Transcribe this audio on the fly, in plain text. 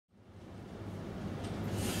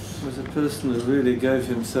was a person who really gave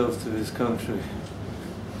himself to his country.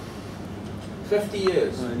 50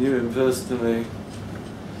 years. I knew him personally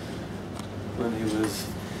when he was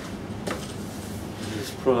in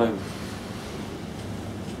his prime.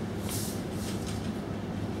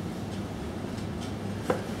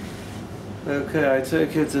 Okay, I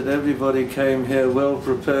take it that everybody came here well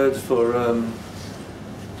prepared for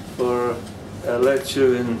a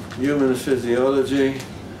lecture in human physiology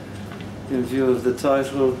in view of the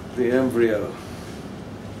title, The Embryo.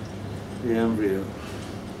 The Embryo.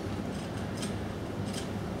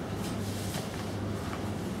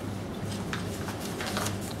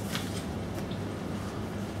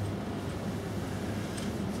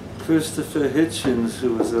 Christopher Hitchens,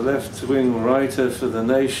 who was a left-wing writer for The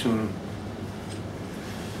Nation,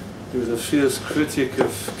 he was a fierce critic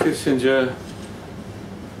of Kissinger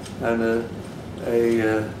and a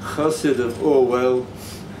chassid of Orwell,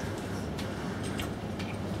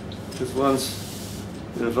 was once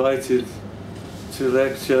invited to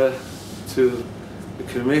lecture to a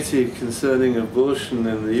committee concerning abortion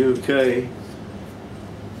in the UK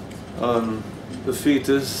on the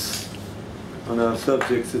fetus, on our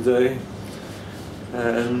subject today,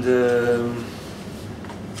 and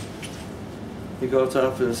he got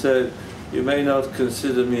up and said, "You may not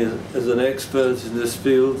consider me as an expert in this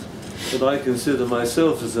field, but I consider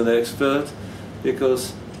myself as an expert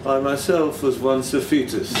because I myself was once a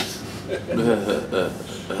fetus."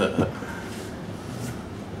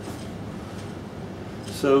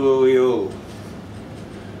 So were we all.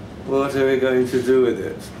 What are we going to do with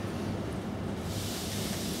it?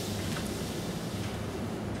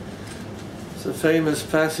 It's a famous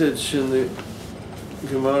passage in the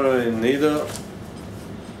Gemara in Nida.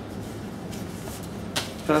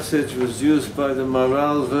 Passage was used by the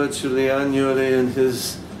Maharal virtually annually in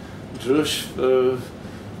his Drasha for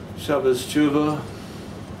Shabbat Tshuva.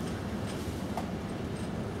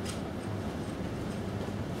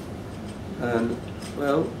 And,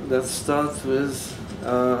 well, let's start with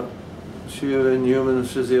our shiur in human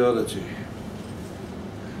physiology.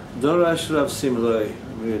 By Rav Simlai,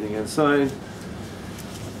 I'm reading inside.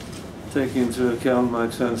 Taking into account my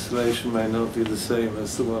translation may not be the same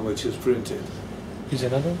as the one which is printed. Is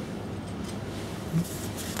another?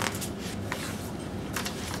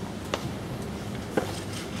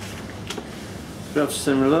 Rav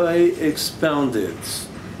Simlai expounded.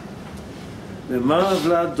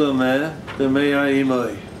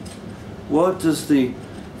 What does the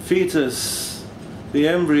fetus, the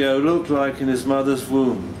embryo, look like in his mother's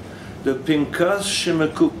womb? The pinkas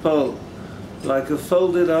shemekupal, like a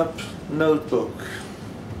folded up notebook.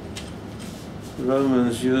 The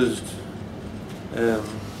Romans used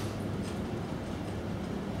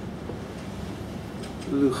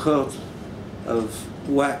luchot of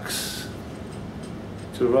wax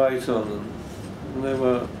to write on them. And they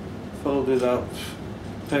were folded up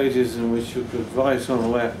pages in which you could write on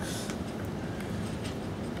wax.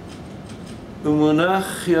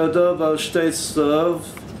 Umunach yadav al shtei tzlav,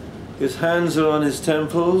 his hands are on his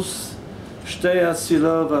temples. Shtei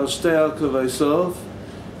atzilav al shtei al kavesov,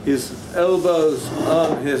 his elbows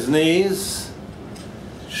on his knees.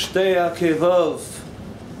 Shtei akevov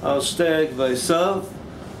al shtei kavesov.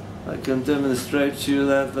 I can demonstrate to you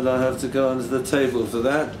that, but I have to go onto the table for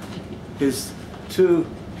that. His two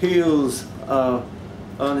heels are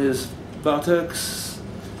on his buttocks.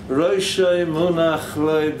 Roshei munach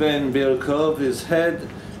loy ben birkov, his head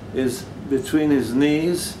is between his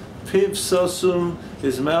knees. Piv sosum,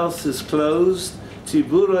 his mouth is closed.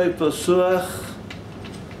 Tiburei pasuach,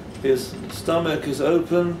 his stomach is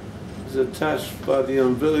open, is attached by the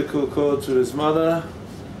umbilical cord to his mother.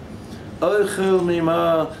 Oichel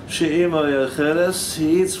mima she'imo yocheles,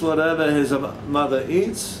 he eats whatever his mother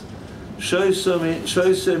eats.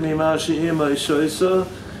 Shoyse mima she'imo shoyso,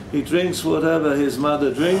 he drinks whatever his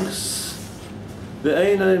mother drinks.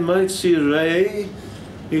 Ve'enei motzi rei,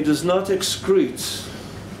 he does not excrete.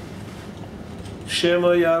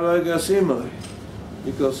 Shemo yaragas imo,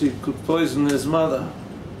 because he could poison his mother.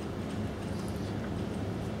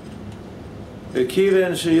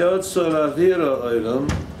 Ve'kiven sheyotzo lavira olam,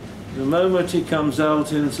 the moment he comes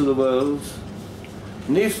out into the world,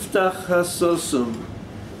 niftach hasosum,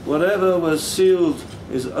 whatever was sealed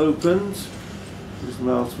is opened. His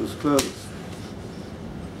mouth was closed.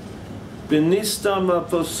 Binistam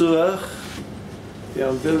aposuach, the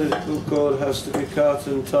umbilical cord has to be cut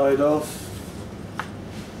and tied off,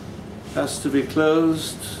 has to be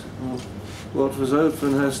closed. What was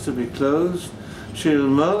open has to be closed. Shil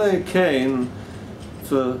male kain,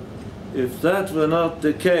 for if that were not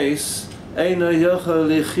the case, Eino yochel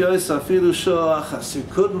lichyos afilu shoah achas, he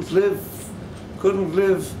couldn't live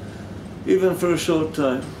even for a short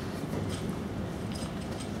time.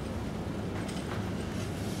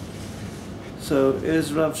 So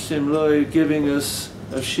is Rav Shimloi giving us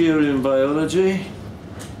a shiur in biology?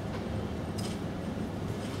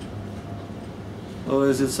 Or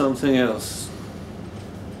is it something else?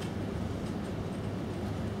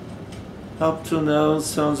 Up to now, it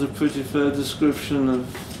sounds a pretty fair description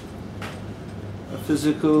of a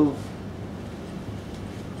physical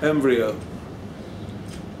embryo.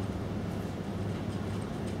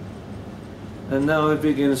 And now it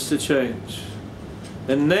begins to change.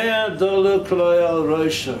 And Nea Dolu Kloyal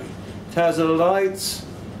Roshoi. It has a light,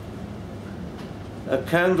 a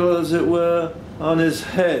candle as it were, on his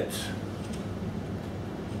head.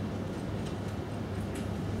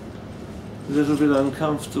 A little bit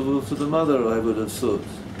uncomfortable for the mother, I would have thought.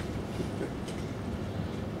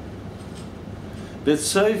 By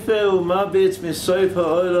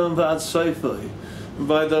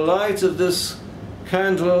the light of this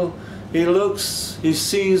candle, he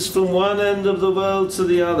sees from one end of the world to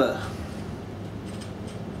the other.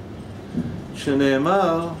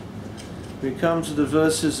 Shene'emar, we come to the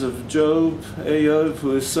verses of Job, Eyob,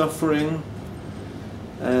 who is suffering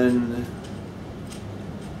and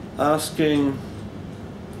asking,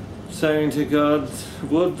 saying to God,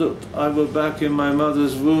 would that I were back in my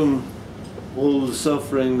mother's womb, all the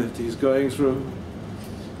suffering that he's going through.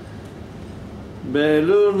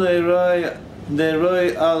 Be'elu neroi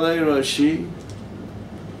alei roshi,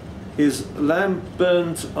 his lamp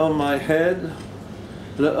burnt on my head.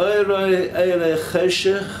 Le'oroi eile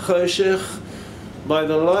choshech, by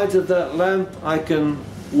the light of that lamp I can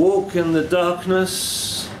walk in the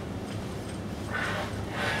darkness.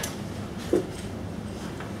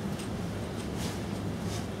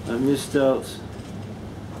 I missed out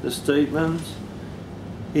the statement.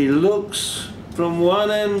 He looks from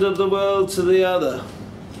one end of the world to the other.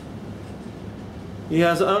 He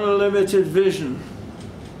has unlimited vision.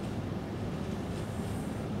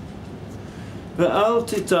 But al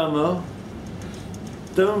titamo,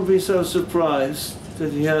 don't be so surprised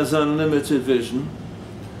that he has unlimited vision,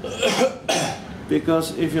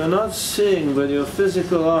 because if you're not seeing with your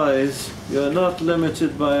physical eyes, you're not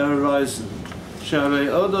limited by a horizon. Sharei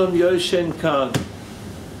odom yoshen kan.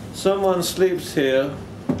 Someone sleeps here.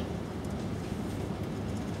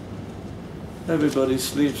 Everybody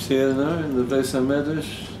sleeps here now in the Beis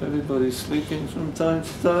HaMedrash. Everybody's sleeping from time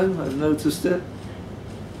to time. I've noticed it.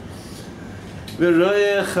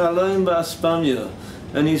 V'royeh chalom ba'aspamya,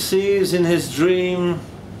 and he sees in his dream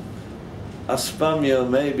Aspamya,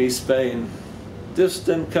 maybe Spain,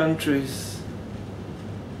 distant countries.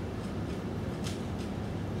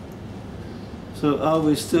 So are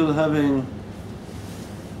we still having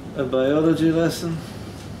a biology lesson?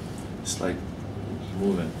 It's like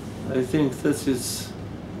moving. I think that it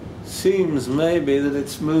seems maybe that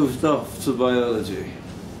it's moved off to biology.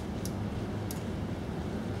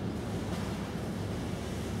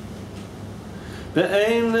 There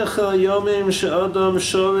are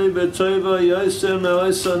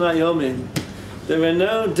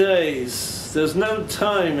no days, there's no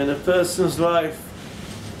time in a person's life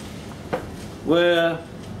where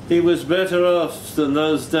he was better off than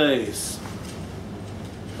those days.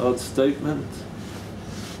 Odd statement.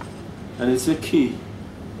 And it's a key.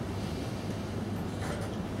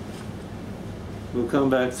 We'll come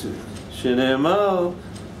back to it. Shene'emar,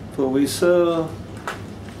 for we saw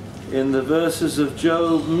in the verses of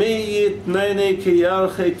Job, Mi yitneni ki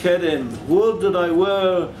yarchei kedem, would that I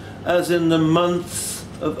were as in the months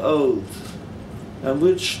of old. And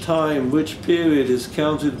which time, which period is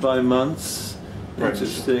counted by months?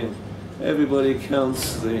 Interesting. Everybody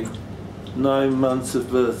counts the 9 months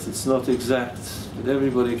of birth. It's not exact, but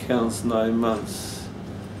everybody counts 9 months.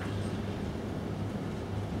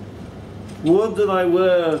 Would that I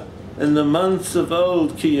were in the months of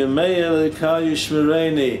old, ki yemei Elokai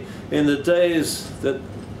yishmereni, in the days that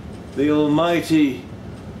the Almighty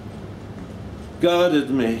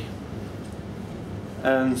guarded me.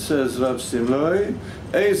 And says Rav Shimloi,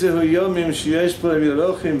 Ezehu yomim sheyesh bohem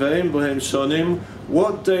yerochim ve'im bohem shonim,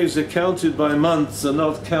 what days are counted by months are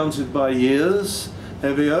not counted by years.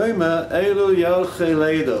 Heviomer elu yarchei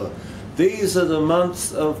leido, these are the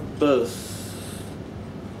months of birth.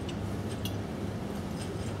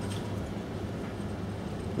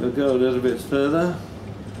 We'll go a little bit further.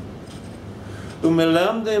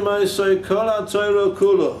 Umelamde ma'aseh kol ha'Torah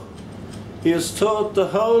kulo, he has taught the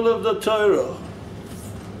whole of the Torah.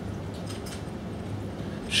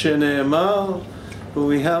 Shene'emar, but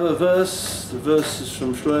we have a verse, the verse is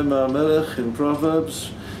from Shlomo HaMelech in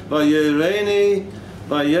Proverbs. Vayireni,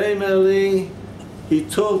 vayemer li, he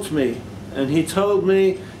taught me, and he told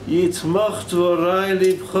me, Yitmach dvorai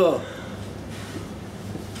libcha.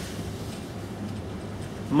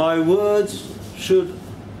 My words should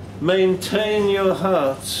maintain your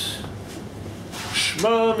heart.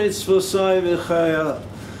 Shma mitzvosai v'chaya.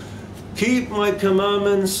 Keep my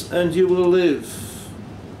commandments and you will live.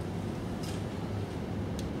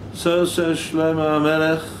 So says Shlomo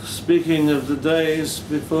HaMelech, speaking of the days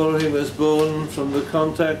before he was born, from the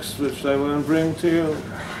context which I won't bring to you.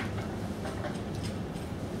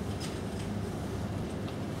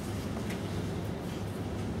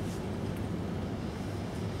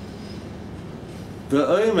 The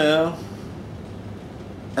Omer,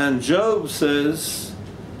 and Job says,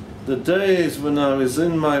 the days when I was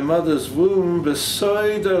in my mother's womb,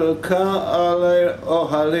 besoid Eloka ale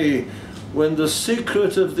ohali, when the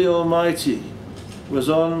secret of the Almighty was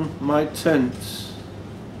on my tent.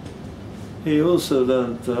 He also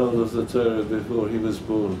learned the whole of the Torah before he was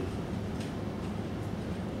born.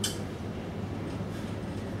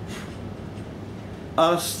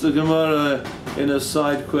 Ask the Gemara in a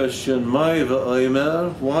side question, May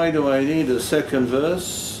v'omer, why do I need a second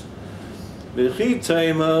verse? V'chi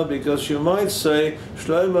tema, because you might say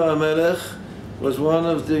Shlomo HaMelech was one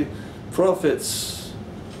of the prophets.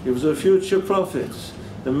 He was a future prophet.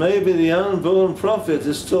 And maybe the unborn prophet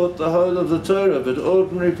is taught the whole of the Torah, but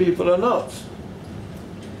ordinary people are not.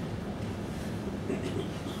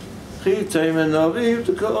 Says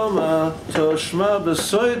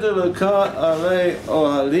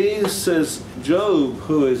Job,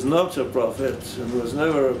 who is not a prophet and was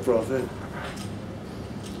never a prophet,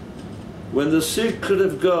 when the secret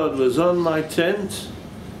of God was on my tent,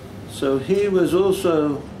 so he was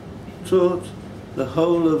also taught the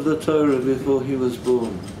whole of the Torah before he was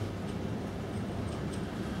born.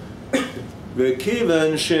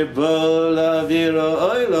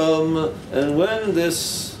 And when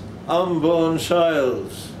this unborn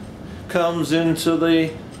child comes into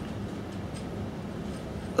the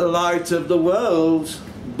light of the world,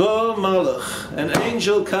 Bo Malach, an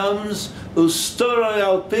angel comes, Ustoray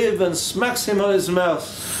al piv, and smacks him on his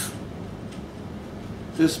mouth.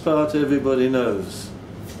 This part everybody knows.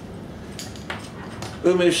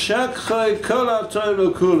 Umeshakchay kol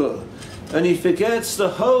haTorah kula, and he forgets the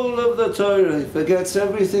whole of the Torah. He forgets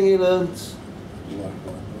everything he learned.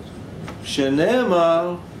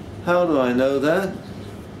 Shenemar, how do I know that?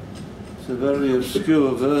 It's a very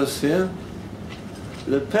obscure verse here.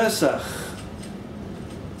 The Pesach,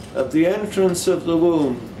 at the entrance of the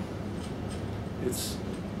womb, it's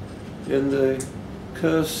in the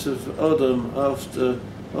curse of Adam after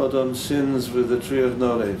Adam sins with the tree of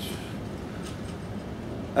knowledge.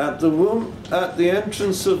 At the womb, at the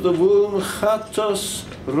entrance of the womb, chatos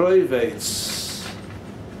roivetz.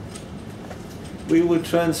 We would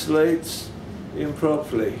translate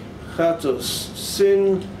improperly. Chatos,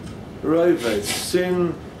 sin roivetz.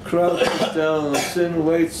 Sin crouches down, sin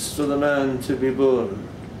waits for the man to be born.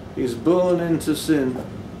 He's born into sin.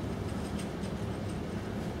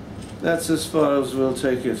 That's as far as we'll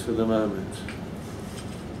take it for the moment.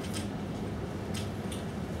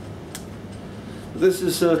 This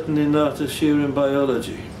is certainly not a shiur in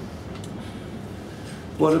biology.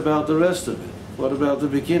 What about the rest of it? What about the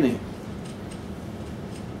beginning?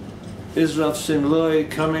 Is Rav Simloi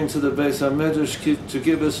coming to the Beis HaMedrash to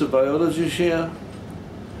give us a biology shiur?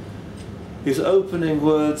 His opening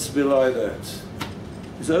words belie that.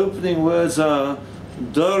 His opening words are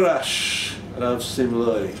Dorash Rav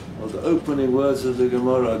Simloi, or the opening words of the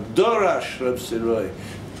Gemara, Dorash Rav Simloi.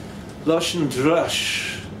 Lashon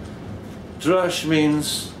Drash. Drash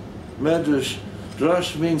means, Medrash,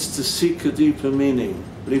 Drash means to seek a deeper meaning.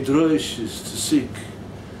 Lidrosh is to seek.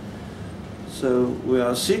 So we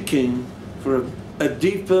are seeking for a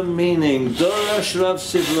deeper meaning. Dorash Rav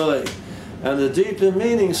Simloi. And the deeper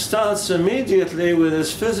meaning starts immediately with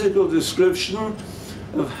this physical description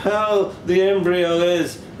of how the embryo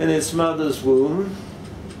is in its mother's womb.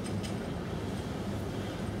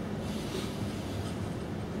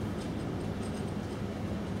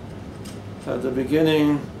 At the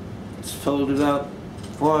beginning, it's folded up,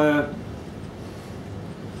 quiet,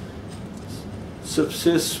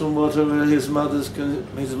 subsists from whatever his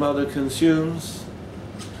mother consumes.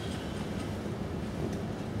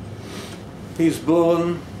 He's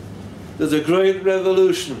born. There's a great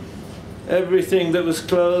revolution. Everything that was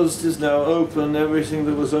closed is now open. Everything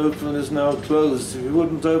that was open is now closed. If he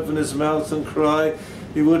wouldn't open his mouth and cry,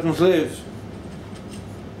 he wouldn't live.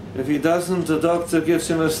 If he doesn't, the doctor gives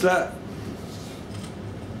him a slap.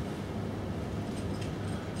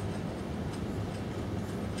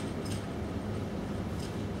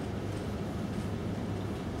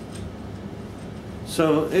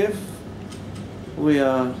 So if we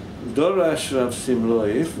are Dorash Rav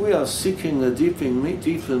Simloi, if we are seeking a deeper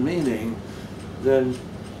meaning, then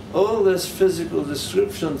all this physical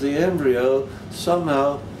description of the embryo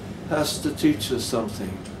somehow has to teach us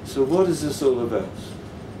something. So what is this all about?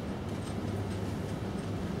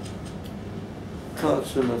 Apart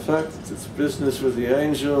from the fact that it's business with the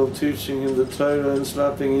angel, teaching him the Torah and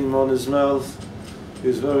slapping him on his mouth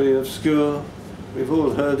is very obscure. We've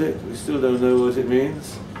all heard it, we still don't know what it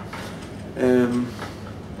means.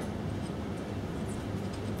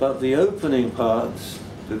 But the opening part,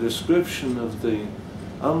 the description of the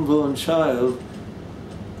unborn child,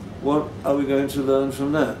 what are we going to learn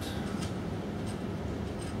from that?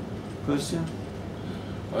 Question?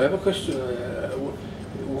 I have a question.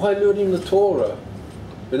 Why learn him the Torah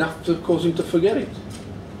and after cause him to forget it?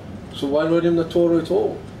 So why learn him the Torah at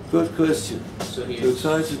all? Good question. So We'll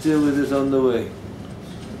try to deal with it on the way.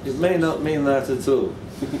 It may not mean that at all.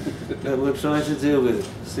 But we'll try to deal with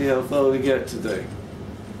it. See how far we get today.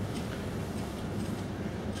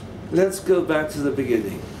 Let's go back to the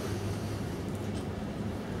beginning.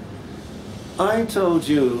 I told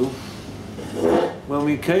you, when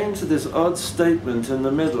we came to this odd statement in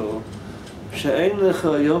the middle, she'ein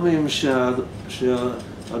lecha yomim she'adam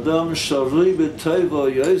sharui b'tovo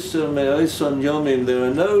yoser me'oson yomim. There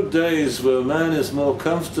are no days where a man is more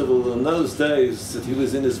comfortable than those days that he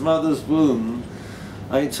was in his mother's womb.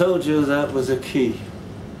 I told you that was a key.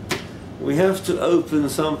 We have to open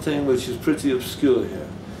something which is pretty obscure here.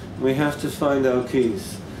 We have to find our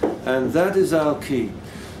keys. And that is our key.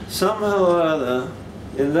 Somehow or other,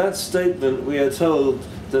 in that statement we are told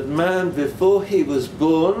that man, before he was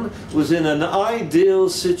born, was in an ideal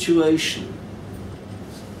situation.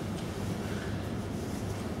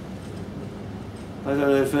 I don't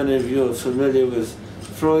know if any of you are familiar with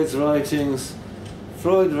Freud's writings.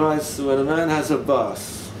 Freud writes that when a man has a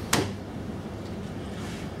bath,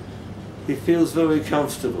 he feels very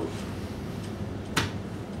comfortable.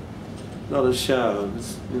 Not a shower,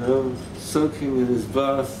 but, soaking in his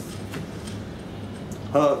bath.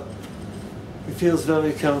 He feels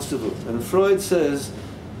very comfortable. And Freud says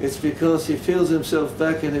it's because he feels himself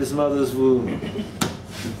back in his mother's womb.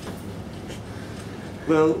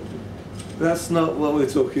 Well, that's not what we're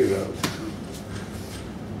talking about.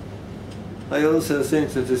 I also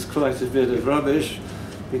think that there's quite a bit of rubbish,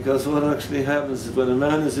 because what actually happens is when a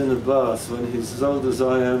man is in a bath, when he's as old as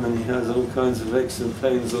I am and he has all kinds of aches and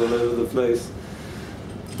pains all over the place,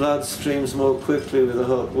 blood streams more quickly with the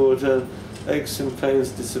hot water, aches and pains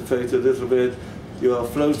dissipate a little bit, you are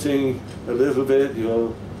floating a little bit,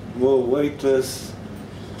 you're more weightless.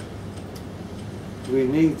 We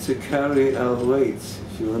need to carry our weight,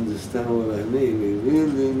 if you understand what I mean. We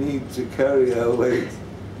really need to carry our weight.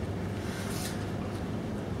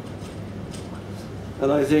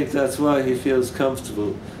 And I think that's why he feels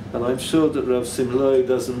comfortable. And I'm sure that Rav Simloi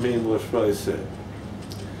doesn't mean what Freud said.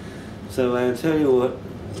 So I'll tell you what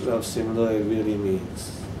Rav Simloi really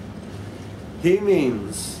means. He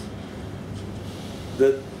means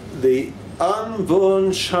that the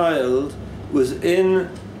unborn child was in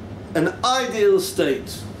an ideal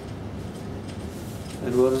state.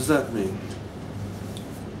 And what does that mean?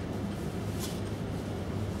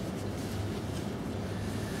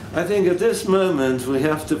 I think at this moment we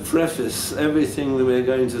have to preface everything that we're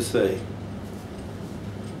going to say.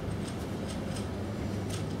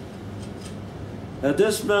 At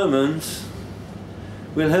this moment,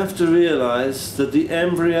 we'll have to realize that the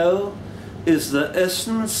embryo is the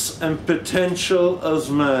essence and potential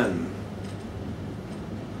of man.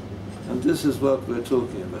 And this is what we're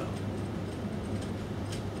talking about.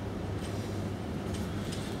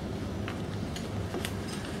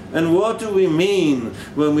 And what do we mean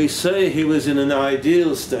when we say he was in an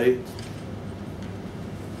ideal state?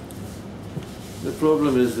 The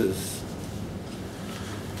problem is this.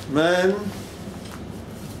 Man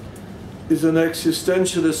is an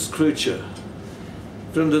existentialist creature.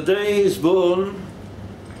 From the day he's born,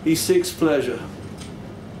 he seeks pleasure.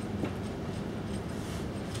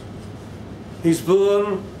 He's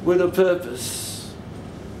born with a purpose,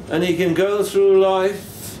 and he can go through life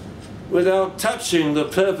without touching the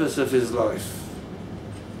purpose of his life.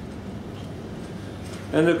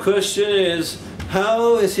 And the question is,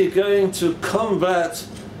 how is he going to combat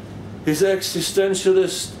his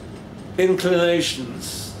existentialist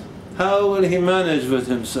inclinations? How will he manage with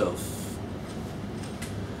himself?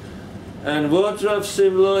 And what Rav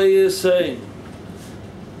Simloi is saying,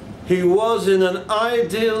 he was in an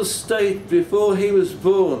ideal state before he was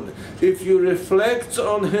born. If you reflect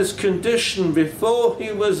on his condition before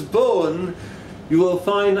he was born, you will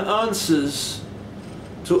find answers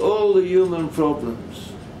to all the human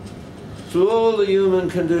problems. through all the human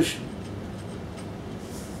condition.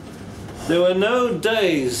 There were no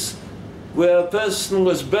days where a person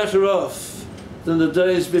was better off than the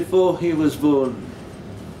days before he was born.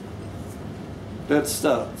 Let's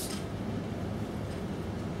start.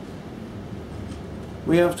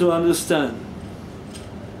 We have to understand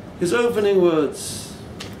his opening words.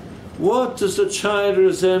 What does the child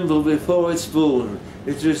resemble before it's born?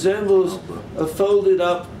 It resembles a folded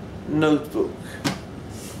up notebook.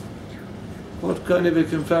 What kind of a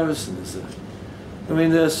comparison is that? I mean,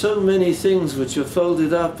 there are so many things which are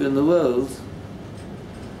folded up in the world.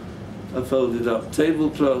 A folded up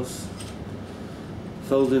tablecloth,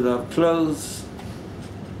 folded up clothes.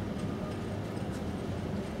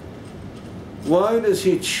 Why does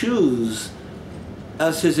he choose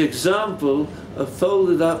as his example a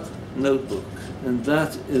folded up notebook? And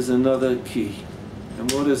that is another key.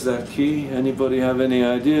 And what is that key? Anybody have any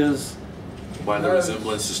ideas? Why the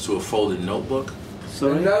resemblance is to a folded notebook?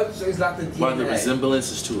 Sorry? The notes is like the DNA. Why the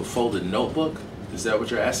resemblance is to a folded notebook? Is that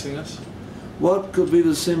what you're asking us? What could be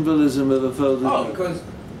the symbolism of a folded notebook?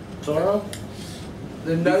 Because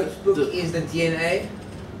the notebook is the DNA.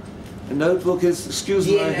 A notebook is, excuse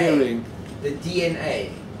my DNA. hearing. The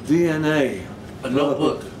DNA. DNA. A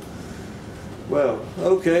notebook. Well,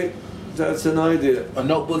 okay, that's an idea. A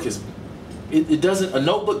notebook is. It doesn't. A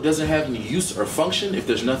notebook doesn't have any use or function if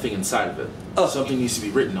there's nothing inside of it. Oh. Something needs to be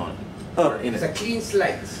written on it. Oh. Or in It's a it. clean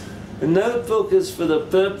slate. A notebook is for the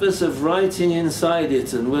purpose of writing inside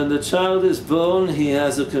it, and when the child is born, he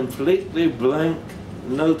has a completely blank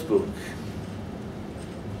notebook.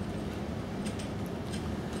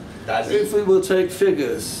 If we will take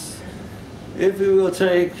figures, if we will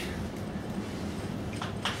take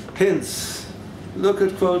hints, look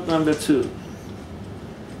at quote number 2.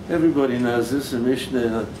 Everybody knows this, in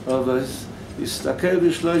Mishnah Avos.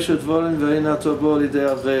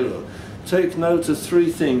 Take note of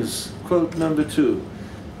 3 things. Quote number 2.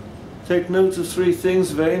 Take note of 3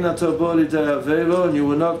 things, and you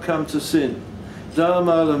will not come to sin.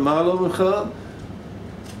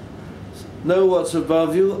 Know what's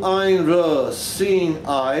above you. Ein ra, seeing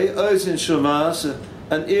eye. Ozen shomas,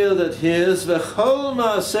 an ear that hears. V'chol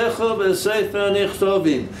ma'asecha b'sefer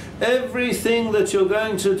nichtovim. Everything that you're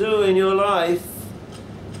going to do in your life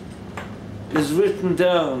is written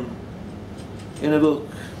down in a book.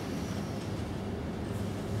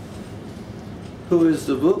 Who is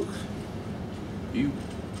the book? You.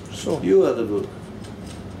 So you are the book.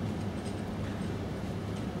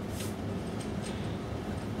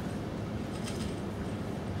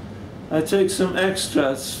 I take some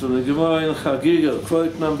extracts from the Gemara in Chagiga,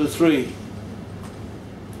 quote number 3.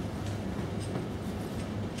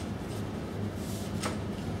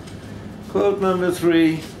 Quote number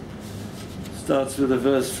 3 starts with a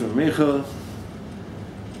verse from Micha.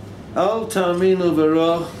 Al ta'aminu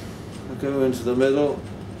b'roh. I'll go into the middle,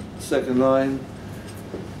 second line.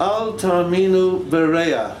 Al ta'aminu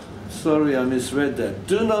b'reya. Sorry, I misread that.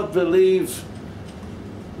 Do not believe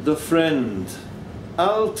the friend.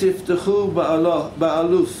 Al tiftechu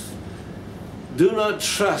ba'aluf. Do not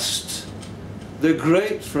trust the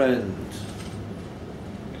great friend.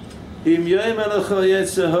 Im yoim alecha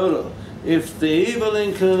yetzer hara. If the evil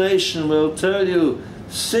inclination will tell you,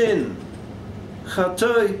 sin,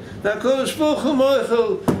 chatoi, HaKadosh Baruch Hu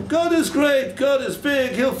moichel, God is great, God is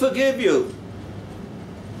big, He'll forgive you.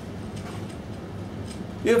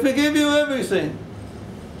 He'll forgive you everything.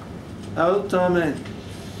 Al tamen.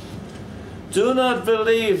 Do not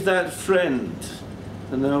believe that friend.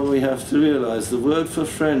 And now we have to realize the word for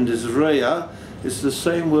friend is reya. It's the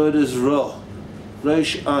same word as ra.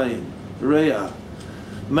 Reish ayin. Reya.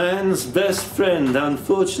 Man's best friend,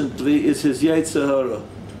 unfortunately, is his yetzer hara.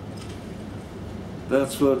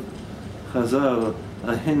 That's what Chazal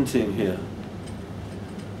are hinting here.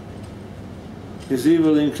 His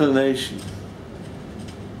evil inclination.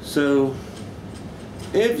 So,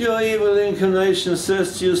 if your evil inclination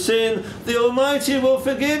says to you, sin, the Almighty will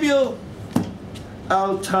forgive you.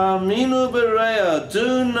 Al ta'aminu b'reya.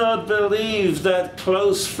 Do not believe that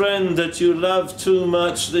close friend that you love too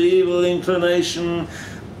much, the evil inclination.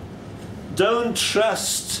 Don't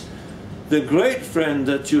trust the great friend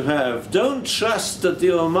that you have. Don't trust that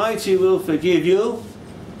the Almighty will forgive you.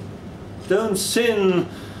 Don't sin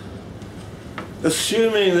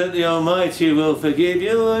assuming that the Almighty will forgive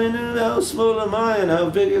you. I mean, how small am I and how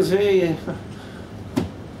big is He?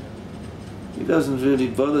 It doesn't really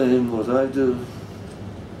bother Him what I do.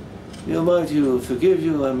 The Almighty will forgive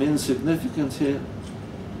you. I'm insignificant here.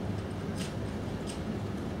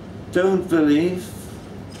 Don't believe.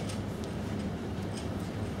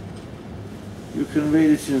 You can read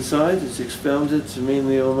it inside, it's expounded to mean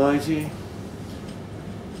the Almighty.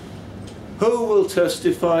 Who will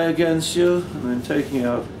testify against you? And I'm taking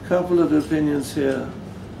out a couple of opinions here.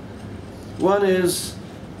 One is,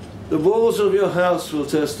 the walls of your house will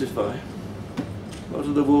testify. What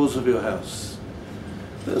are the walls of your house?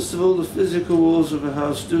 First of all, the physical walls of a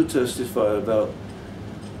house do testify about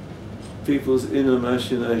people's inner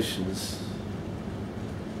machinations.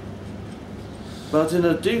 But in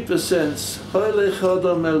a deeper sense, says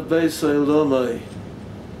Shlomo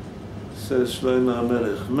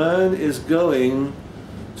HaMelech, man is going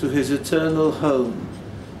to his eternal home.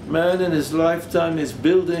 Man in his lifetime is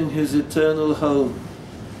building his eternal home.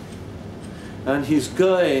 And he's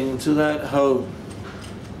going to that home.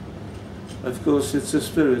 Of course, it's a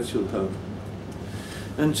spiritual home.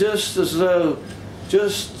 And just as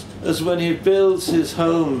when he builds his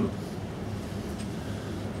home,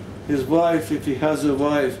 his wife, if he has a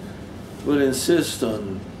wife, will insist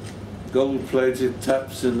on gold-plated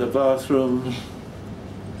taps in the bathroom,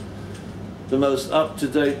 the most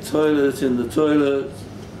up-to-date toilet in the toilet,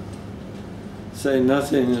 say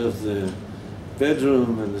nothing of the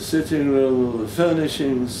bedroom and the sitting room or the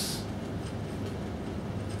furnishings.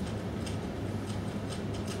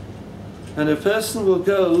 And a person will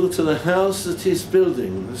go to the house that he's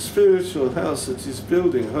building, the spiritual house that he's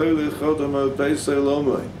building,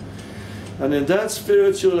 and in that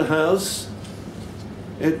spiritual house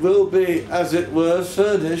it will be, as it were,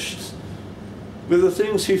 furnished with the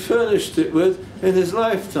things he furnished it with in his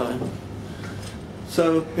lifetime.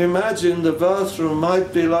 So imagine the bathroom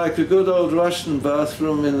might be like a good old Russian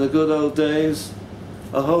bathroom in the good old days,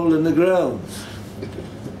 a hole in the ground.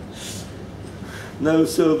 No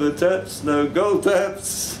silver taps, no gold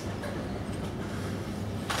taps.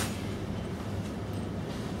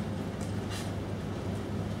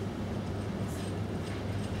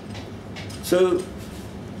 So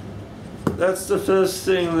that's the first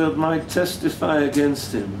thing that might testify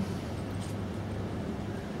against him.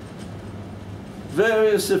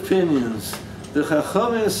 Various opinions. The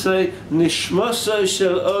Chachamim say, Nishmoso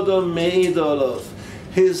shel Odom me'id olav.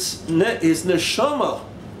 His neshama,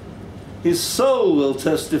 his soul will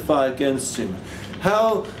testify against him.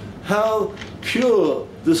 How pure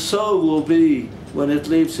the soul will be when it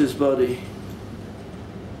leaves his body.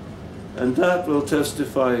 And that will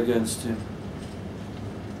testify against him.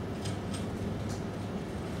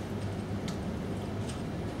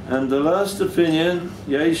 And the last opinion,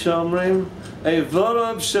 Yesh Omrim,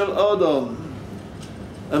 Evorov shel Odom.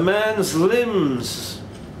 A man's limbs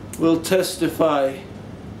will testify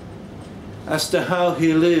as to how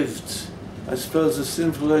he lived. I suppose a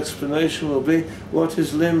simple explanation will be what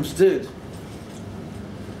his limbs did.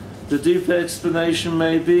 The deeper explanation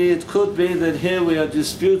may be, it could be that here we are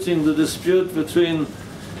disputing the dispute between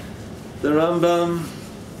the Rambam,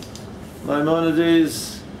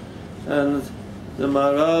 Maimonides, and the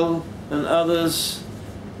Maharal and others,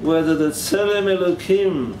 whether the Tselem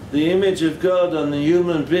Elokim, the image of God on the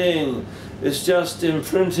human being, is just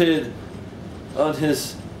imprinted on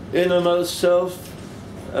his innermost self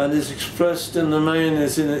and is expressed in the main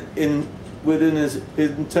as within his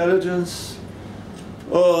intelligence,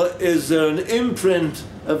 or is there an imprint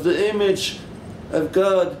of the image of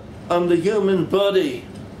God on the human body?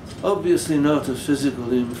 Obviously not a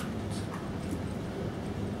physical imprint.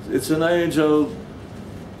 It's an age-old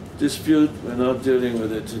dispute, we're not dealing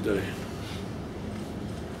with it today.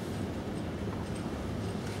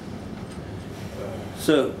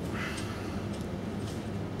 So,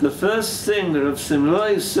 the first thing that Rav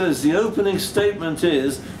Simlai says, the opening statement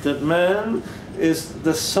is that man is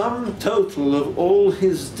the sum total of all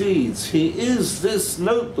his deeds. He is this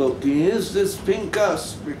notebook, he is this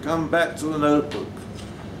pinkas. We come back to the notebook,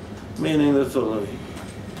 meaning the following.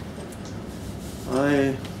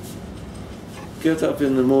 I get up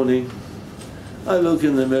in the morning, I look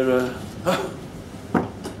in the mirror,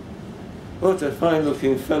 what a fine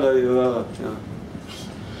looking fellow you are.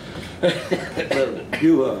 Well,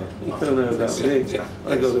 you are. You don't know about me.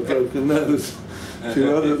 I got a broken nose, a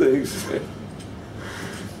few other things.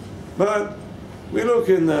 But we look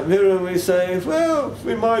in that mirror and we say, well,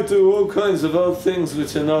 we might do all kinds of odd things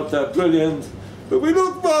which are not that brilliant, but we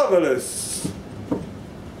look marvelous.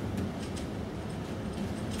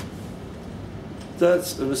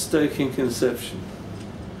 That's a mistaken conception.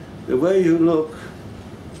 The way you look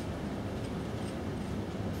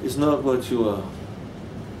is not what you are.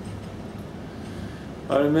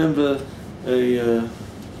 I remember a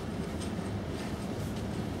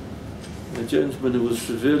gentleman who was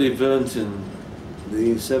severely burnt in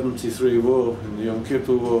the 73 war, in the Yom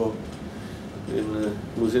Kippur War, who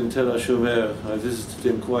was in Tel HaShomer. I visited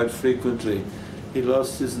him quite frequently. he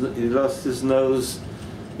lost his nose,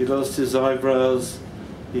 he lost his eyebrows.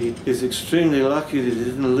 He is extremely lucky that he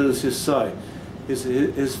didn't lose his sight.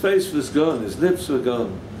 His face was gone, his lips were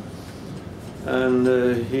gone. And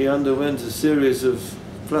he underwent a series of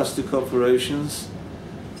plastic operations.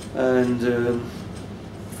 And the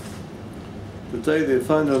day they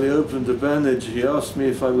finally opened the bandage, he asked me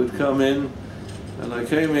if I would come in. And I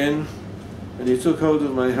came in, and he took hold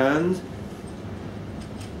of my hand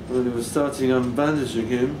when he was starting unbandaging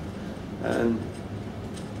him. And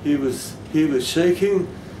he was shaking,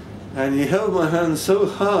 and he held my hand so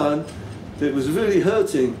hard that it was really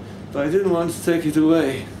hurting, but I didn't want to take it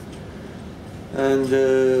away. And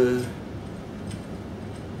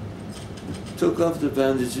took off the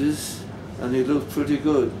bandages, and he looked pretty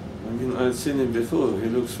good. I mean, I'd seen him before. He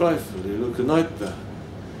looked frightful. He looked a nightmare.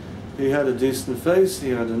 He had a decent face, he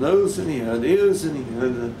had a nose, and he had ears,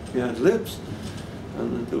 and he had lips,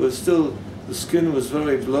 and there was still, the skin was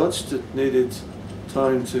very blotched. It needed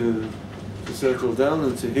time to settle down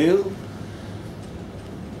and to heal.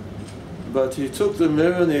 But he took the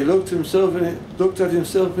mirror and he looked at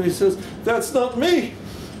himself and he says, "That's not me."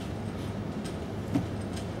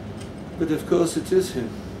 But of course it is him.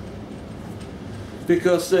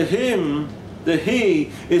 Because the him, the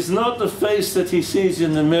he, is not the face that he sees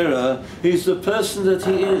in the mirror, he's the person that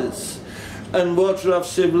he is. And what Rav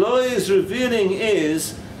Sibloy is revealing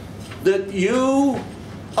is that you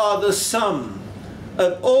are the sum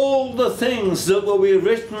of all the things that will be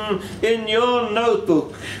written in your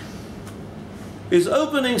notebook. His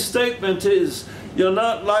opening statement is, you're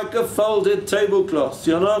not like a folded tablecloth,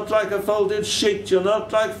 you're not like a folded sheet, you're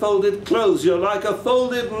not like folded clothes, you're like a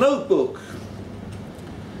folded notebook.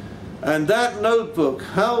 And that notebook,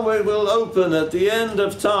 how it will open at the end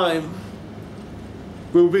of time,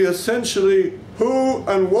 will be essentially who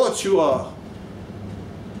and what you are.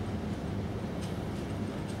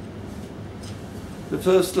 The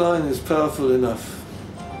first line is powerful enough.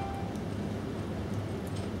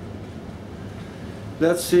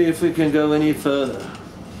 Let's see if we can go any further.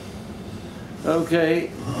 Okay,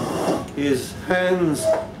 his hands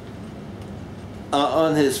are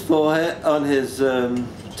on his forehead, on his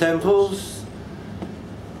temples.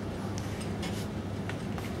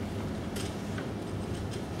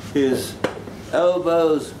 His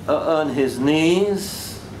elbows are on his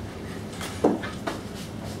knees.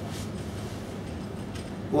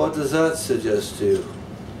 What does that suggest to you?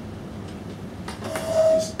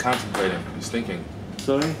 He's contemplating, he's thinking.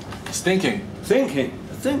 Sorry? He's thinking. Thinking,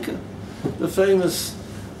 a thinker. The famous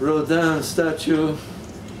Rodin statue,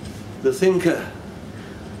 the thinker.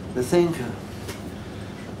 The thinker.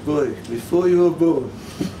 Boy, before you were born,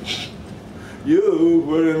 you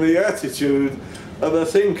were in the attitude of a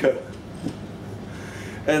thinker.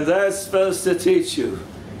 And that's supposed to teach you.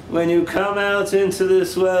 When you come out into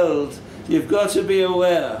this world, you've got to be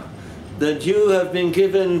aware that you have been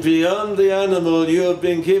given beyond the animal, you have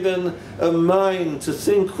been given a mind to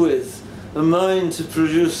think with, a mind to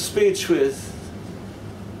produce speech with.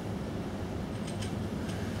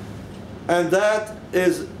 And that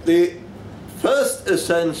is the first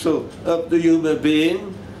essential of the human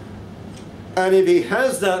being. And if he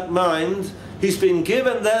has that mind, he's been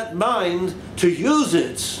given that mind to use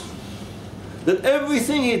it. That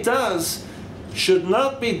everything he does should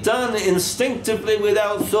not be done instinctively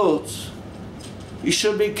without thought. He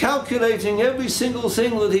should be calculating every single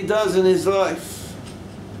thing that he does in his life.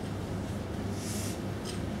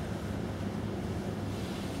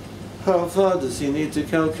 How far does he need to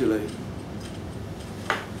calculate?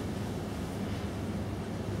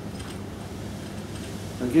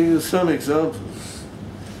 I'll give you some examples.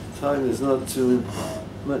 Time is not too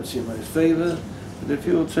much in my favor, but if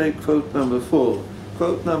you'll take quote number 4.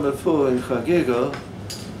 Quote number 4 in Chagiga,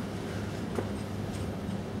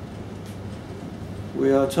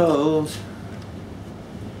 we are told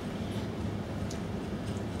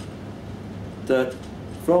that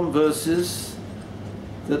from verses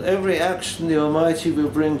that every action the Almighty will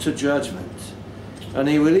bring to judgment, and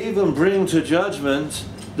he will even bring to judgment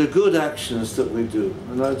the good actions that we do.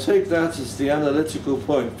 And I take that as the analytical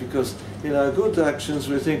point, because in our good actions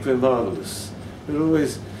we think we're marvelous. We're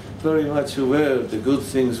always very much aware of the good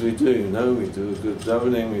things we do. You know, we do a good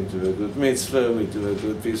davening, we do a good mitzvah, we do a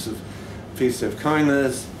good piece of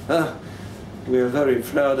kindness. We are very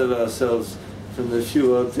proud of ourselves from the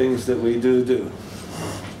few odd things that we do.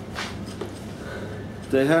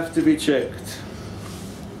 They have to be checked.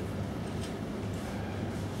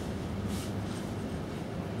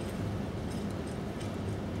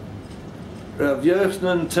 Rav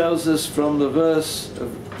Yochanan tells us from the verse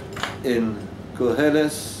in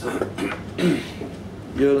Koheles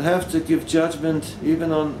you'll have to give judgment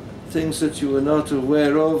even on things that you were not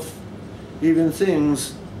aware of, even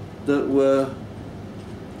things that were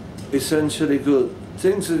essentially good.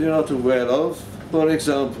 Things that you're not aware of, for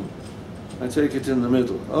example, I take it in the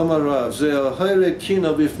middle. Omar Rav,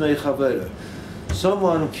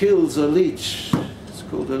 someone kills a leech. It's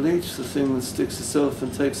called a leech, the thing that sticks itself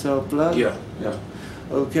and takes out blood? Yeah.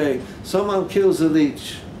 Okay, someone kills a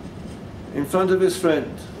leech in front of his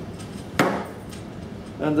friend,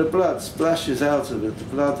 and the blood splashes out of it. The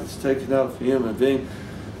blood that's taken out from a human being.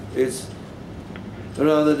 It's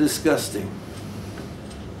rather disgusting.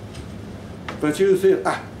 But you feel,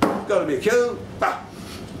 got to be killed.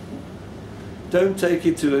 Don't take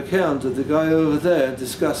into account that the guy over there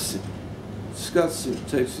disgusts him. Disgusts him,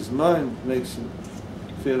 takes his mind, makes him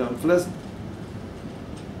feel unpleasant.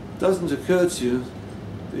 Doesn't occur to you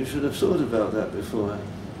that you should have thought about that beforehand.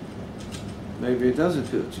 Maybe it does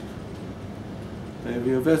occur to you.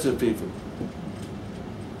 Maybe you're better people.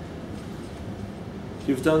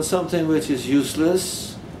 You've done something which is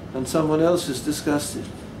useless and someone else is disgusted.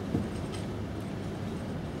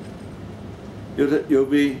 You'll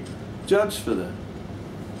be judged for that.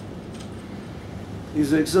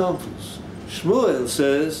 These are examples. Shmuel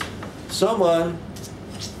says, someone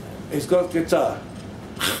has got guitar,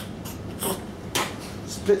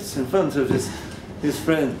 spits in front of his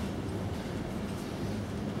friend.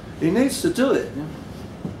 He needs to do it.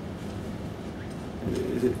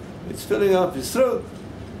 It's filling up his throat.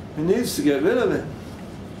 He needs to get rid of it.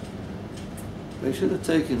 They should have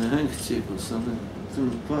taken a handkerchief or something.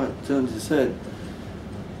 Didn't quite turn his head.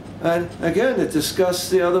 And again, it disgusts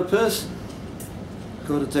the other person.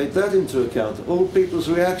 Got to take that into account. All people's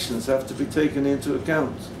reactions have to be taken into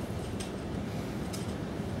account.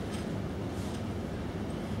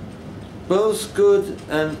 Both good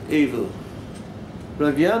and evil.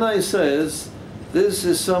 Rav Yanai says this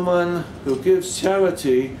is someone who gives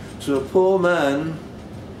charity to a poor man,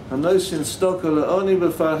 in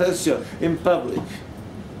public.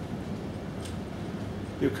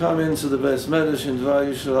 You come into the Beis Medrash in Dvar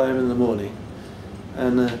Yishalayim in the morning,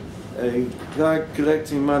 and a guy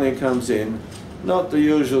collecting money comes in, not the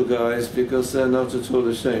usual guys because they're not at all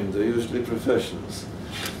ashamed, they're usually professionals.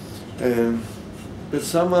 But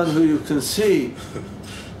someone who you can see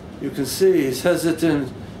he's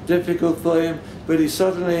hesitant, difficult for him, but he's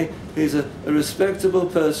a respectable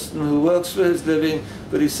person who works for his living,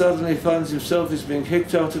 but he suddenly finds himself, he's being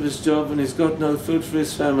kicked out of his job and he's got no food for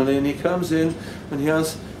his family, and he comes in and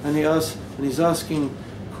he's asking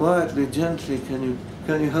quietly, gently, can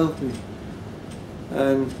you help me?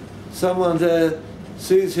 And someone there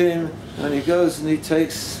sees him and he goes and he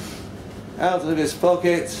takes out of his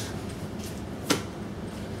pocket,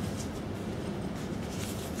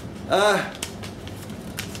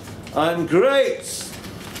 I'm great.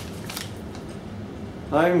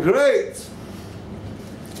 I'm great.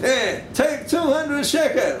 Here, take 200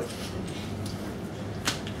 shekel.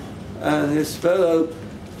 And his fellow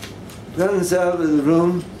runs out of the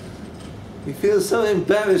room. He feels so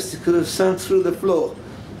embarrassed he could have sunk through the floor.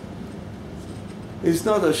 He's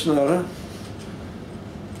not a schnorrer.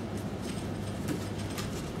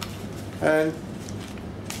 And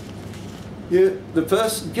the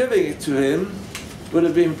person giving it to him would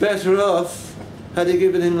have been better off had he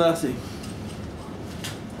given him nothing.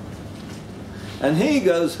 And he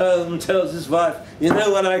goes home and tells his wife, you know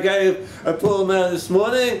what I gave a poor man this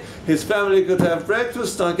morning? His family could have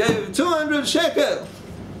breakfast, I gave him 200 shekel.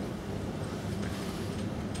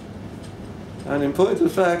 And in point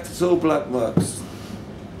of fact, it's all black marks.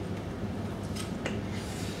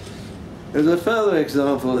 There's a further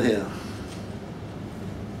example here.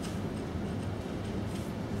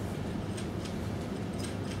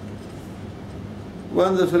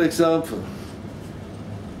 Wonderful example.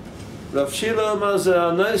 Rav Shilo Mazer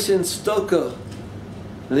Noisin Stoko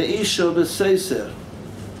Leisho B'Seiser.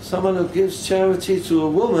 Someone who gives charity to a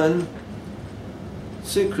woman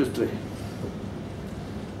secretly.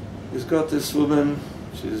 He's got this woman,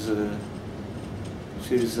 she's a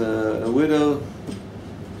widow,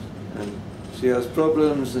 and she has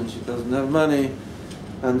problems and she doesn't have money,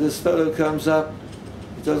 and this fellow comes up,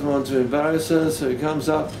 he doesn't want to embarrass her, so he comes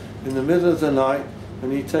up in the middle of the night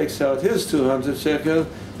and he takes out his 200 shekel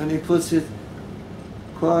and he puts it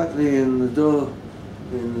quietly in the door,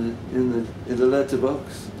 in the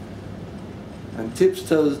letterbox, and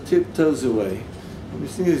tiptoes away. And the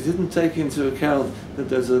thing is, he didn't take into account that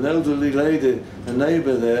there's an elderly lady, a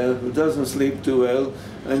neighbor there, who doesn't sleep too well,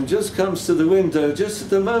 and just comes to the window just at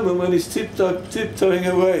the moment when he's tiptoeing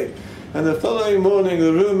away. And the following morning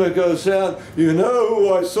the rumor goes out, you know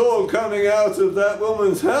who I saw coming out of that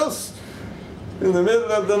woman's house? in the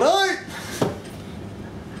middle of the night.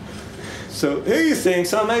 So he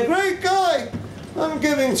thinks I'm a great guy. I'm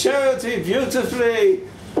giving charity beautifully.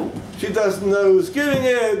 She doesn't know who's giving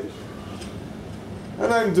it.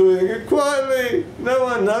 And I'm doing it quietly. No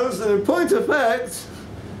one knows. And in point of fact,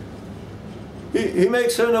 he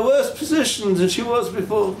makes her in a worse position than she was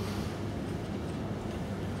before.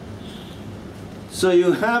 So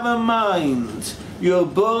you have a mind. You're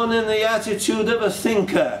born in the attitude of a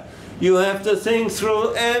thinker. You have to think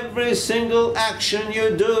through every single action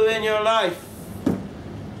you do in your life.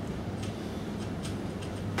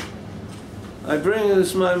 I bring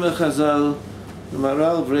this Maimah Chazal, the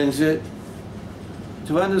Maharal brings it,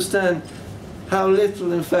 to understand how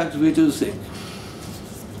little, in fact, we do think.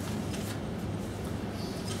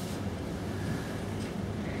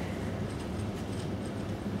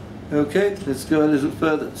 Okay, let's go a little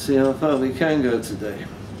further, see how far we can go today.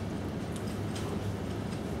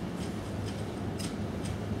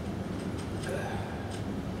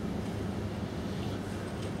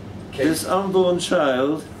 Okay. This unborn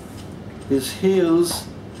child, his heels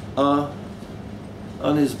are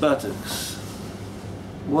on his buttocks.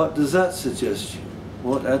 What does that suggest to you?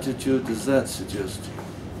 What attitude does that suggest to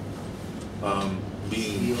you?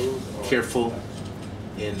 Being careful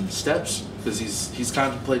in steps, because he's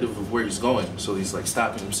contemplative of where he's going, so he's like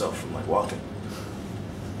stopping himself from like walking.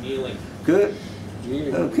 Kneeling. Good?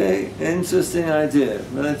 Kneeling. Okay, interesting idea.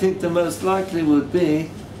 But I think the most likely would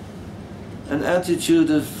be an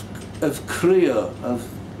attitude of kriya, of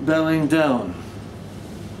bowing down,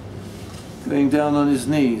 going down on his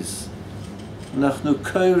knees. Nachnu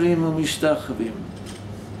koirim u'mishtachavim.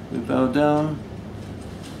 We bow down,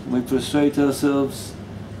 we prostrate ourselves,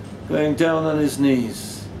 going down on his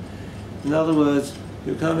knees. In other words,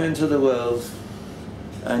 you come into the world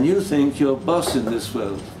and you think you're boss in this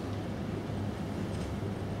world.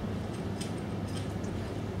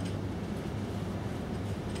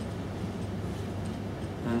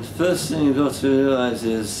 And the first thing you've got to realize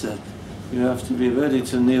is that you have to be ready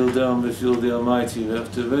to kneel down before the Almighty. You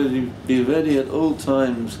have to be ready at all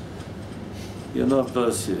times. You're not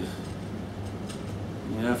boss here.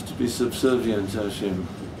 You have to be subservient to Hashem.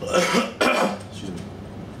 Excuse me.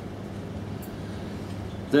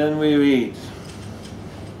 Then we read.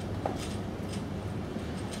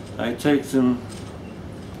 I take them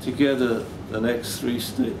together, the next three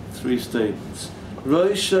statements.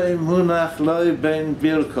 Roshei munach lo ben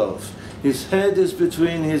birkov. His head is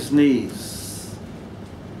between his knees.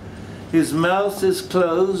 His mouth is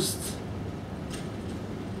closed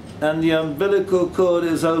and the umbilical cord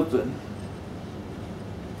is open.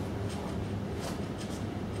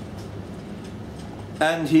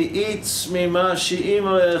 And he eats mima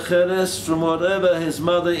she'imo echeres, from whatever his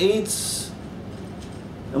mother eats,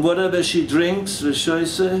 and whatever she drinks,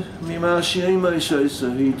 v'shoise, mima she'imo shoise,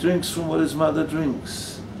 he drinks from what his mother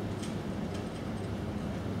drinks.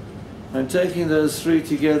 I'm taking those three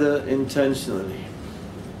together intentionally.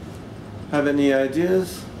 Have any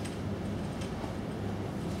ideas?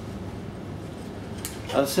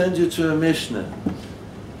 I'll send you to a Mishnah,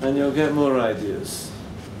 and you'll get more ideas.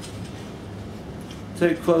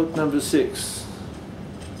 Take quote number 6.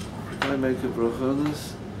 Did I make a bracha on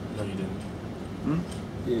this? No, you didn't. Hmm?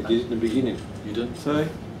 Yeah, you did it in the beginning. You did? Sorry?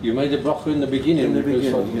 You made a bracha in the beginning. In the because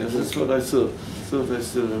beginning, yes, that's what I thought. Thought I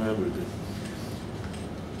still remembered it.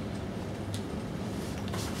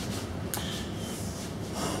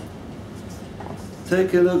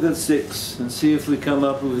 Take a look at 6 and see if we come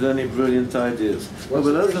up with any brilliant ideas.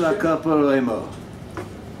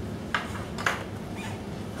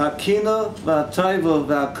 Hakina v'atayvo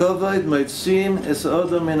v'akovod motzim es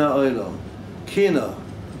odom min ha'olam. Kina,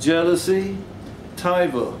 jealousy.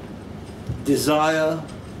 Taivo, desire,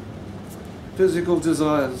 physical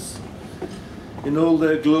desires in all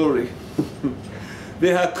their glory.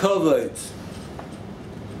 V'hakovod,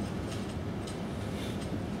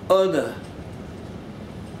 honor,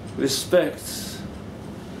 respect,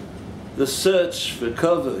 the search for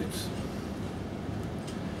kavod.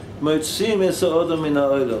 Motzim es ha'odam min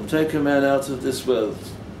ha'olam. Take a man out of this world.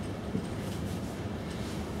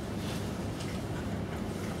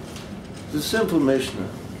 It's a simple Mishnah,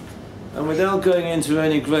 and without going into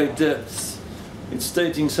any great depths, it's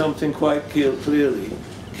stating something quite clearly.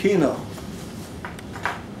 Kina,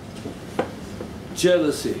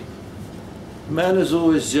 jealousy. Man is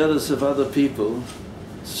always jealous of other people.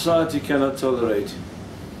 Society cannot tolerate him.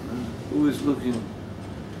 Always looking,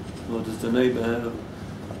 what does the neighbor have?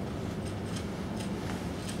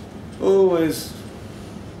 Always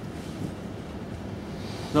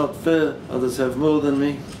not fair, others have more than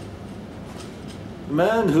me. A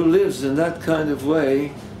man who lives in that kind of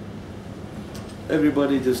way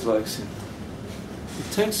everybody dislikes him.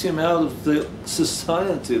 It takes him out of the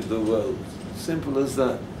society of the world. Simple as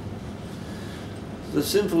that. The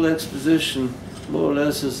simple exposition, more or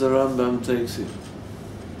less, as the Rambam takes it.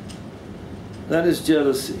 That is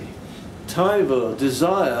jealousy. Taiva,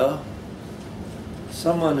 desire,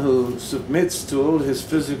 someone who submits to all his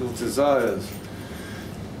physical desires,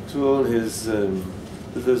 to all his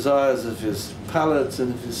the desires of his palate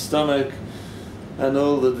and of his stomach, and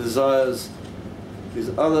all the desires, his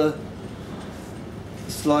other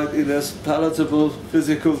slightly less palatable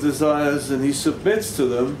physical desires, and he submits to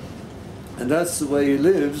them, and that's the way he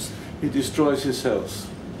lives. He destroys his health.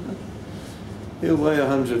 He'll weigh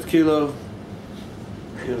 100 kilo,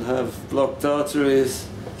 he'll have blocked arteries,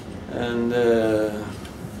 and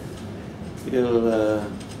he'll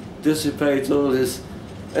dissipate all his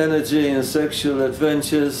energy in sexual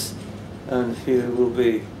adventures, and he will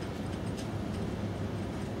be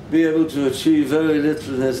able to achieve very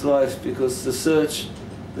little in his life, because the search,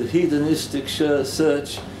 the hedonistic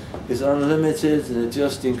search, is unlimited, and it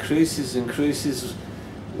just increases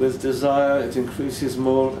with desire. It increases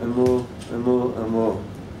more and more and more and more.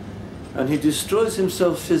 And he destroys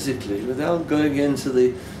himself physically without going into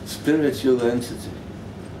the spiritual entity.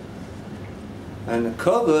 And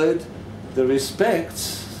covered, the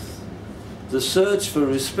respect, the search for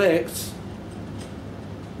respect,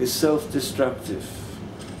 is self-destructive.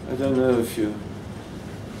 I don't know if you...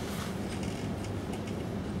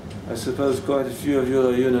 I suppose quite a few of you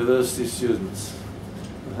are university students,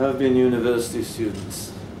 or have been university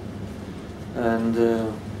students. And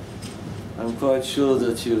I'm quite sure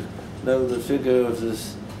that you know the figure of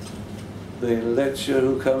this, the lecturer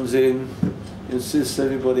who comes in, insists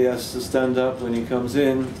everybody has to stand up when he comes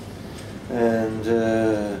in, and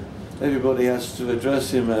everybody has to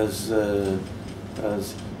address him as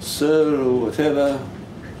sir or whatever,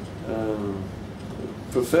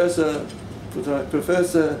 professor,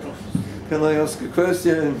 can I ask a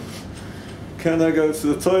question? Can I go to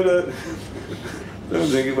the toilet? I don't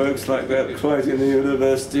think it works like that quite in the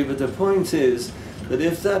university, but the point is that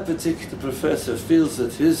if that particular professor feels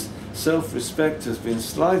that his self-respect has been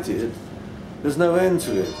slighted, there's no end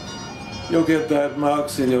to it. You'll get bad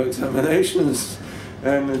marks in your examinations,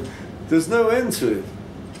 and there's no end to it.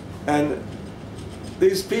 And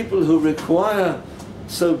these people who require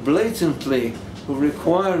so blatantly, who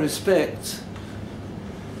require respect,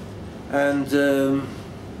 and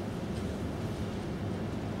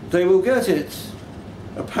they will get it,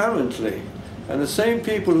 apparently. And the same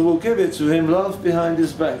people who will give it to him laugh behind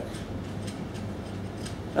his back.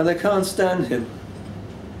 And they can't stand him.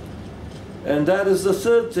 And that is the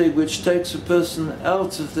third thing which takes a person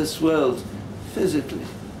out of this world, physically.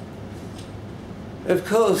 Of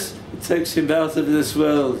course, it takes him out of this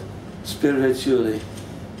world, spiritually.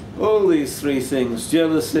 All these three things,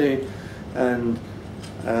 jealousy and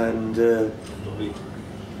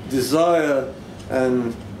desire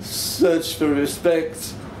and search for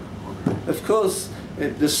respect, of course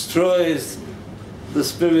it destroys the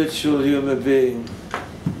spiritual human being.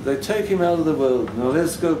 They take him out of the world. Now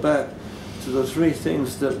let's go back to the three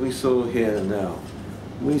things that we saw here now.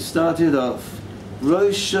 We started off,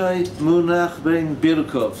 Roshai Munach Ben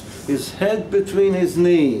Birkov, his head between his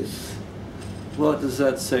knees. What does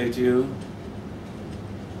that say to you?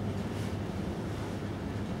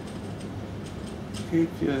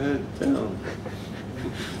 Keep your head down.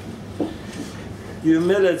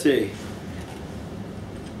 Humility.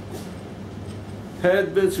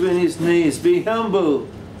 Head between his knees. Be humble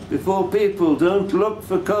before people. Don't look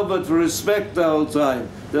for cover, for respect the whole time.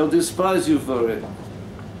 They'll despise you for it.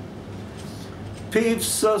 Piv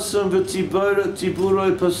sosum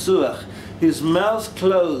v'tiburoi pasuach. His mouth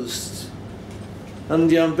closed and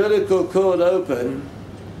the umbilical cord open.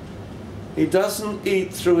 He doesn't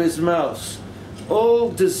eat through his mouth. All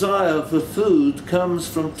desire for food comes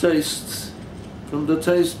from tastes, from the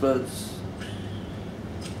taste buds.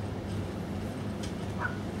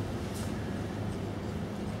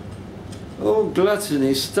 All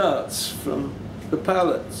gluttony starts from the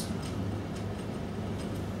palate.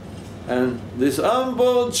 And this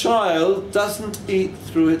unborn child doesn't eat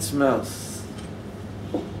through its mouth.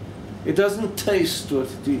 It doesn't taste what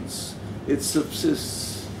it eats. It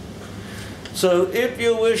subsists. So if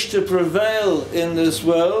you wish to prevail in this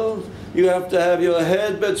world, you have to have your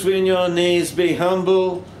head between your knees, be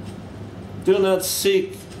humble, do not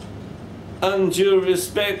seek undue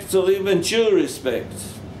respect or even due respect.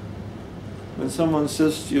 When someone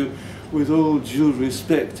says to you, with all due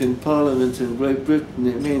respect in Parliament in Great Britain,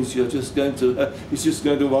 it means you're just going to, he's just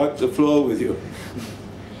going to wipe the floor with you.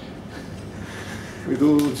 With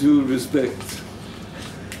all due respect.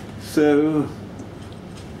 So,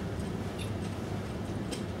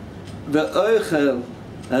 ve'ochel,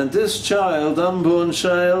 and this child, unborn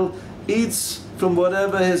child, eats from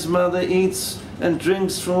whatever his mother eats and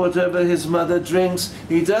drinks from whatever his mother drinks.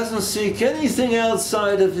 He doesn't seek anything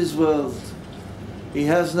outside of his world. He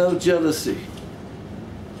has no jealousy.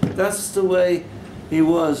 That's the way he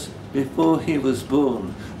was before he was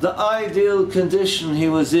born. The ideal condition he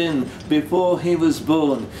was in before he was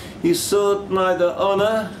born. He sought neither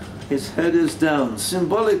honor, his head is down,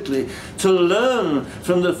 symbolically, to learn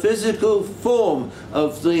from the physical form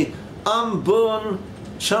of the unborn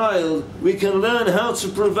child, we can learn how to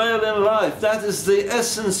prevail in life. That is the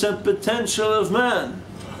essence and potential of man.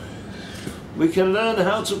 We can learn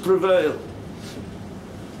how to prevail.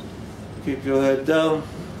 Keep your head down.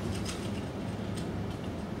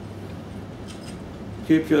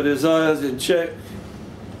 Keep your desires in check.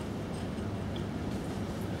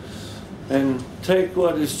 And take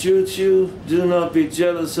what is due to you. Do not be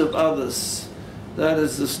jealous of others. That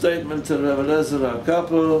is the statement of Rav Aviezer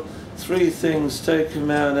Wolfson. 3 things take a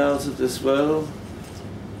man out of this world.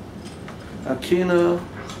 Akino,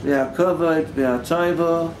 v'hakavod,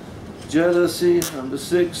 v'hataiva, jealousy. Number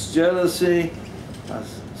 6, jealousy.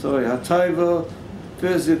 Hataiva,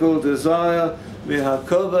 physical desire,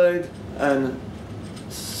 v'hakavod, and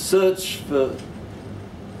search for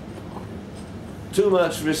too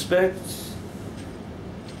much respect.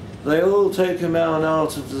 They all take a man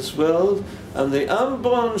out of this world. And the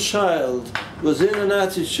unborn child was in an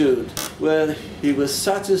attitude where he was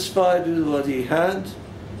satisfied with what he had.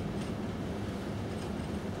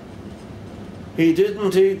 He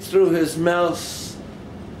didn't eat through his mouth.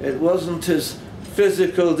 It wasn't his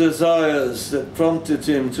physical desires that prompted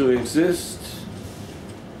him to exist.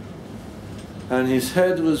 And his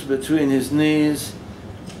head was between his knees.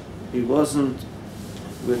 He wasn't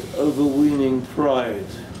with overweening pride.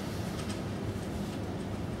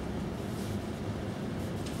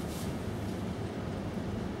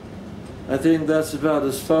 I think that's about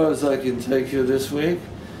as far as I can take you this week.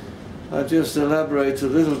 I'll just elaborate a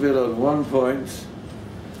little bit on one point.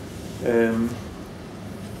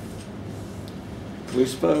 We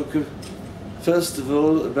spoke, first of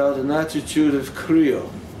all, about an attitude of kriya.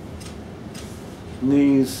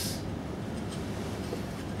 Knees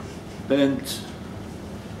bent,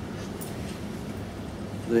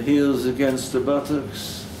 the heels against the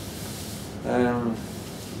buttocks, and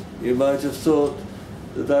you might have thought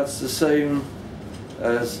that that's the same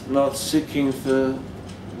as not seeking for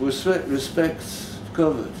respect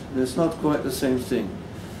covered. And it's not quite the same thing.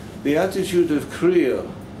 The attitude of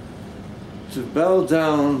kriya, to bow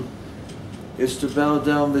down, is to bow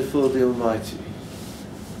down before the Almighty.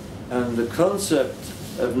 And the concept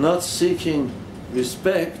of not seeking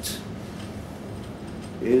respect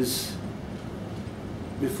is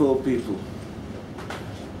before people.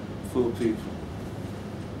 Before people.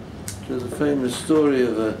 There's a famous story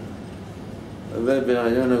of a Rebbe, I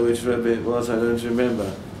don't know which Rebbe it was, I don't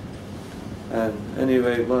remember. And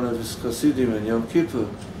anyway, one of his Chassidim on Yom Kippur,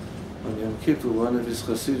 one of his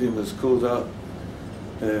Chassidim was called up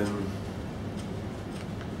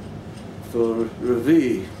for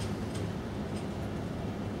Revi.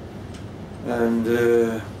 And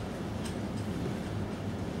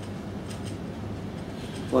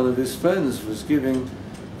one of his friends was given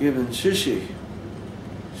shishi.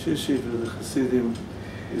 Shishi for the Chassidim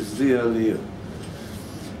is the Aliyah.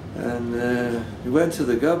 And he went to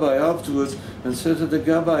the Gabbai afterwards and said to the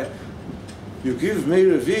Gabbai, "You give me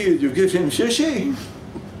Revi, you give him shishi?"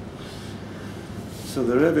 So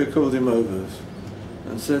the Rebbe called him over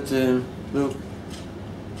and said to him, "Look,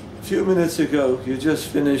 a few minutes ago you just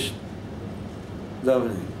finished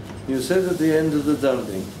davening. You said at the end of the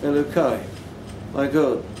davening, Elokai, my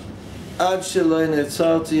God, Ad Sheloi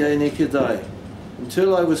Netzarti Eini Kedai.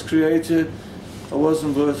 Until I was created, I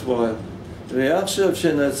wasn't worthwhile. Re'achshav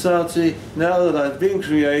shenetzarti, now that I've been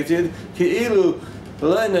created, Ki'ilu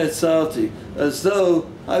Lo Netzarti, as though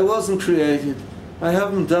I wasn't created. I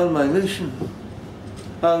haven't done my mission.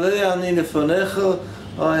 Harei ani lefonecha,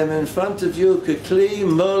 I am in front of you, Kekli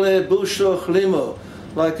Mole Bushoch Limo,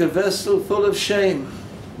 like a vessel full of shame."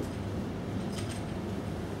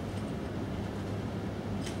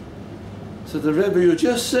 So the Rebbe, you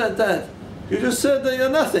just said that. You just said that you're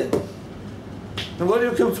nothing. And what are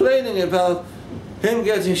you complaining about? Him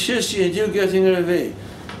getting shishi and you getting revi.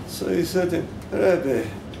 So he said to him, "Rebbe,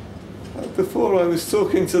 before I was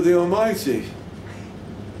talking to the Almighty,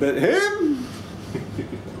 but him?"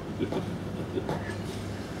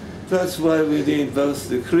 That's why we need both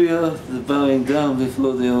the kriya, the bowing down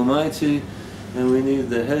before the Almighty, and we need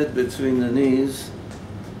the head between the knees.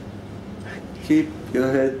 Keep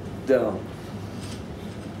your head down.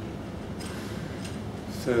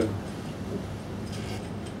 So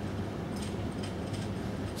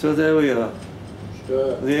So there we are.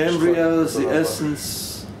 Sure. The embryo is the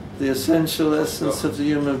essence, the essential essence of the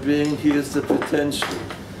human being. He is the potential.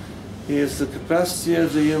 He is the capacity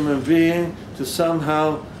of the human being to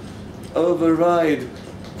somehow override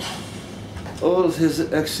all his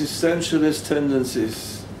existentialist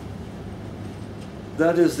tendencies.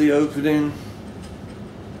 That is the opening.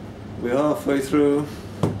 We're halfway through.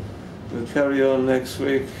 We'll carry on next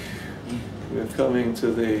week. We're coming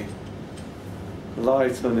to the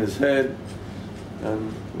light on his head,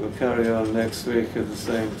 and we'll carry on next week at the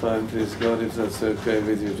same time, please God, if that's okay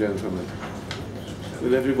with you, gentlemen.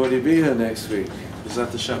 Will everybody be here next week? Is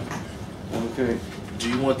that the Shem? Okay. Do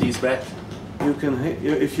you want these back? You can,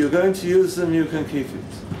 if you're going to use them, you can keep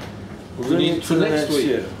it. We need it for next week.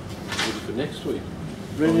 year. For next week.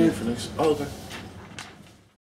 Bring it for next. Oh, okay.